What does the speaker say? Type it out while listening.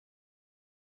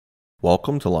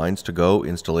Welcome to LinesToGo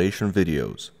installation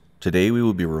videos. Today we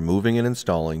will be removing and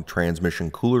installing transmission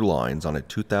cooler lines on a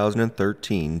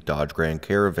 2013 Dodge Grand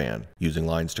Caravan using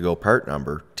LinesToGo part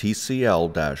number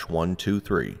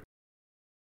TCL-123.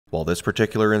 While this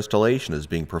particular installation is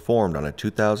being performed on a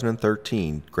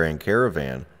 2013 Grand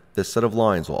Caravan, this set of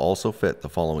lines will also fit the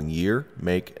following year,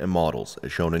 make, and models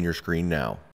as shown on your screen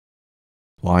now.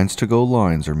 LinesToGo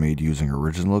lines are made using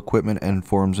original equipment end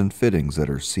forms and fittings that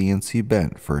are CNC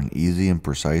bent for an easy and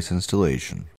precise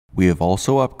installation. We have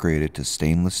also upgraded to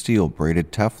stainless steel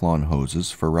braided Teflon hoses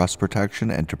for rust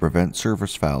protection and to prevent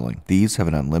surface fouling. These have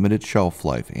an unlimited shelf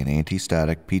life and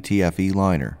anti-static PTFE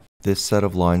liner. This set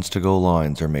of LinesToGo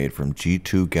lines are made from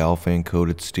G2 Galfan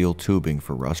coated steel tubing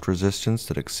for rust resistance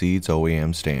that exceeds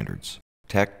OEM standards.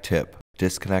 Tech tip: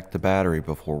 disconnect the battery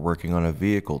before working on a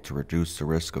vehicle to reduce the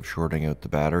risk of shorting out the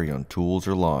battery on tools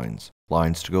or lines.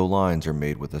 LinesToGo lines are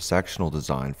made with a sectional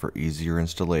design for easier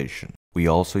installation. We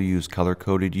also use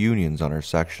color-coded unions on our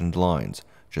sectioned lines.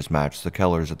 Just match the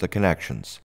colors at the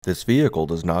connections. This vehicle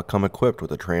does not come equipped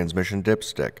with a transmission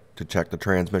dipstick. To check the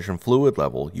transmission fluid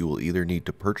level, you will either need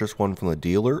to purchase one from the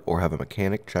dealer or have a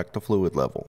mechanic check the fluid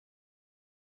level.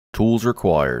 Tools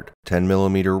required: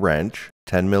 10mm wrench,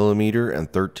 10mm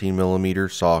and 13mm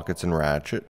sockets and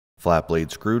ratchet, flat blade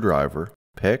screwdriver,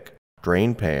 pick,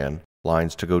 drain pan,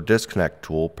 LinesToGo disconnect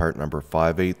tool part number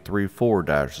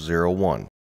 5834-01.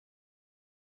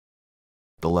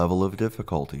 The level of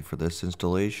difficulty for this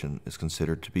installation is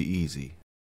considered to be easy.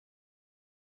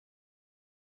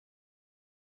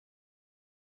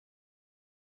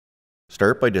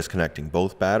 Start by disconnecting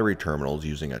both battery terminals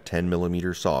using a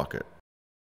 10mm socket.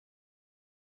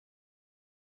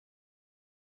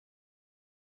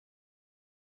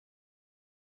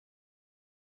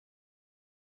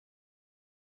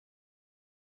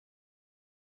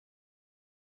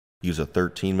 Use a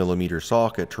 13mm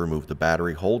socket to remove the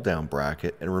battery hold-down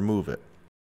bracket and remove it.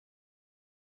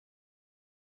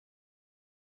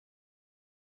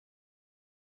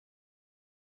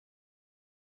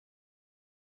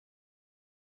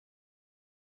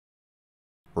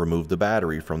 Remove the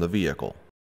battery from the vehicle.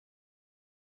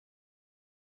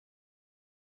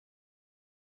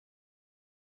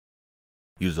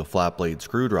 Use a flat blade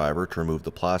screwdriver to remove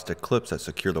the plastic clips that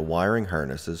secure the wiring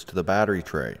harnesses to the battery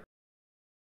tray.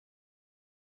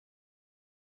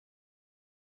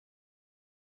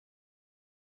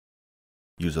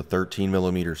 Use a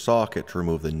 13mm socket to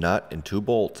remove the nut and two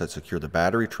bolts that secure the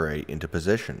battery tray into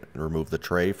position and remove the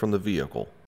tray from the vehicle.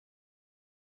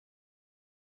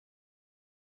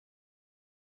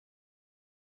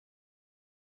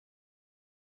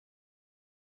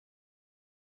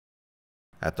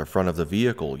 At the front of the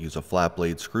vehicle, use a flat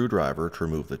blade screwdriver to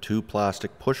remove the two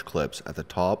plastic push clips at the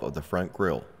top of the front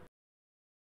grille.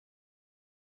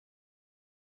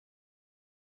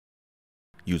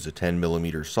 Use a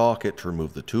 10mm socket to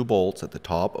remove the two bolts at the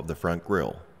top of the front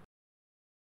grille.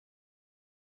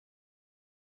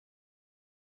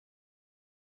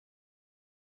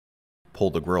 Pull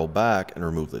the grille back and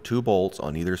remove the two bolts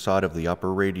on either side of the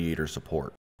upper radiator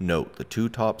support. Note, the two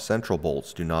top central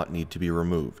bolts do not need to be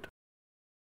removed.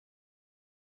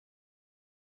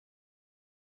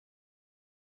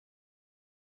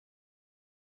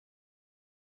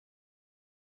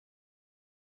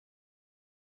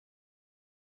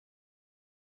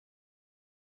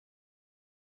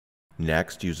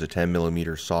 Next, use a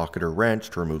 10mm socket or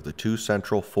wrench to remove the two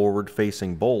central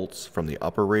forward-facing bolts from the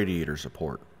upper radiator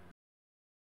support.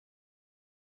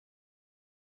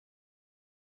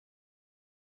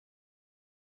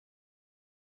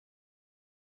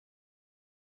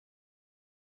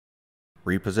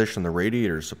 Reposition the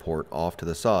radiator support off to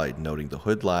the side, noting the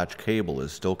hood latch cable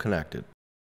is still connected.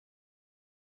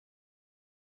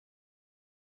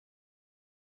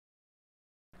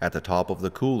 At the top of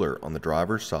the cooler on the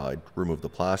driver's side, remove the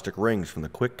plastic rings from the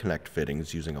quick connect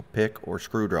fittings using a pick or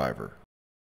screwdriver.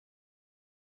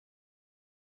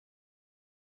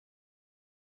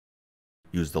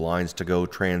 Use the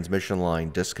LinesToGo transmission line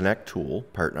disconnect tool,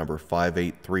 part number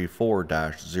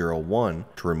 5834-01,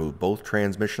 to remove both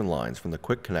transmission lines from the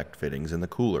quick connect fittings in the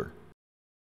cooler.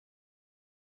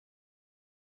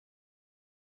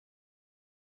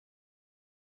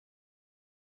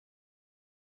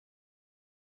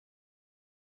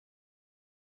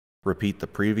 Repeat the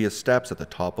previous steps at the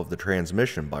top of the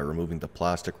transmission by removing the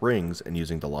plastic rings and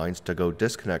using the LinesToGo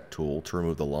disconnect tool to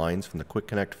remove the lines from the quick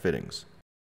connect fittings.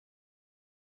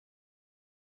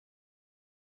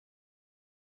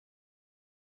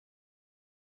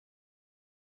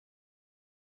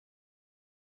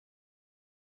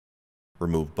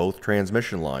 Remove both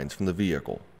transmission lines from the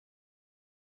vehicle.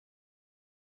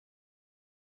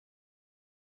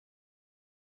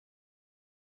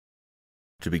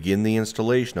 To begin the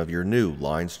installation of your new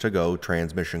LinesToGo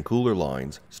transmission cooler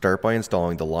lines, start by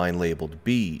installing the line labeled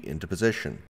B into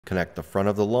position. Connect the front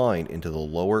of the line into the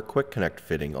lower quick connect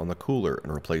fitting on the cooler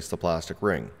and replace the plastic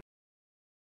ring.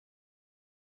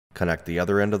 Connect the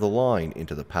other end of the line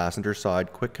into the passenger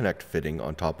side quick connect fitting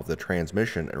on top of the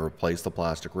transmission and replace the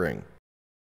plastic ring.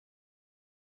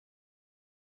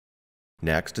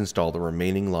 Next, install the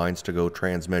remaining LinesToGo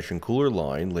transmission cooler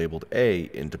line labeled A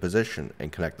into position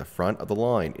and connect the front of the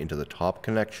line into the top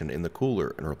connection in the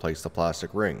cooler and replace the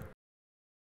plastic ring.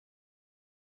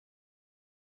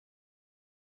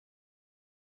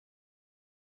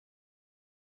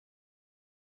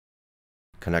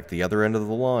 Connect the other end of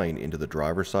the line into the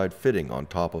driver's side fitting on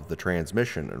top of the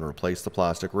transmission and replace the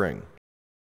plastic ring.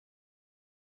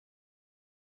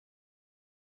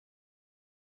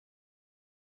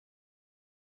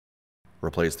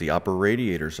 Replace the upper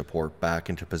radiator support back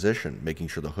into position, making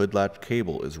sure the hood latch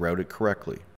cable is routed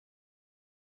correctly.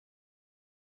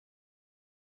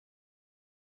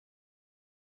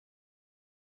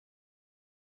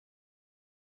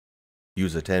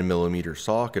 Use a 10mm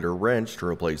socket or wrench to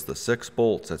replace the 6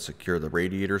 bolts that secure the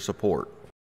radiator support.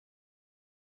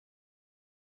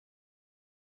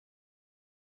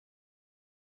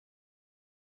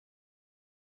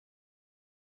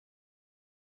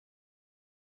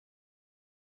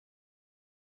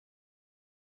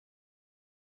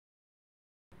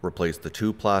 Replace the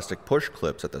 2 plastic push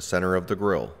clips at the center of the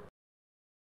grille.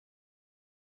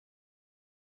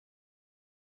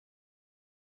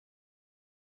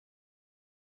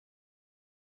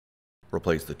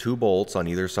 Replace the 2 bolts on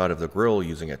either side of the grille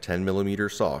using a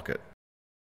 10mm socket.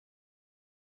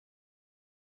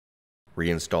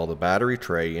 Reinstall the battery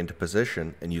tray into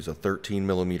position and use a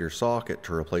 13mm socket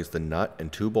to replace the nut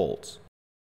and 2 bolts.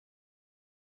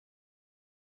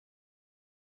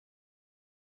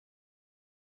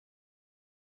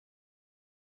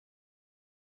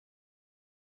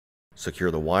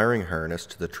 Secure the wiring harness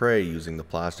to the tray using the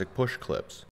plastic push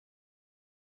clips.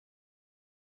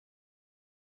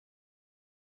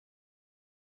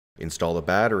 Install the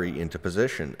battery into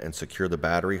position and secure the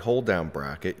battery hold-down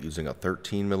bracket using a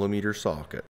 13mm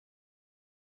socket.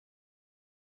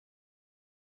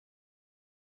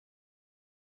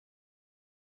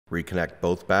 Reconnect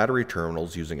both battery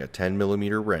terminals using a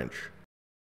 10mm wrench.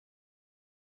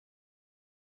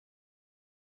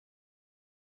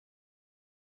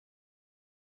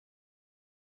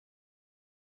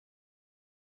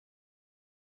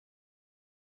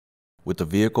 With the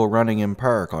vehicle running in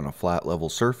park on a flat level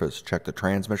surface, check the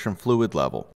transmission fluid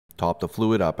level. Top the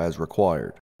fluid up as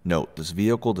required. Note, this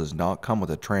vehicle does not come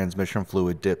with a transmission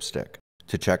fluid dipstick.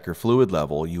 To check your fluid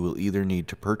level, you will either need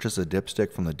to purchase a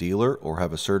dipstick from the dealer or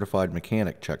have a certified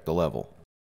mechanic check the level.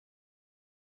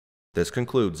 This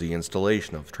concludes the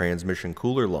installation of transmission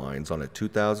cooler lines on a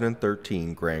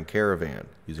 2013 Grand Caravan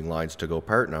using LinesToGo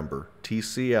part number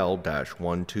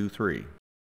TCL-123.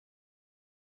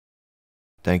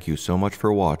 Thank you so much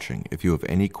for watching. If you have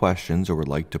any questions or would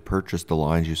like to purchase the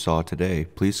lines you saw today,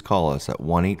 please call us at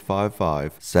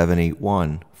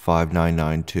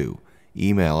 1-855-781-5992.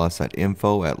 Email us at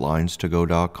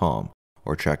info@linestogo.com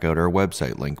or check out our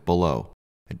website link below.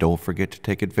 And don't forget to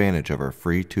take advantage of our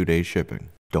free 2-day shipping.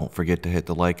 Don't forget to hit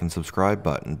the like and subscribe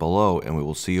button below, and we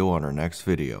will see you on our next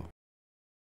video.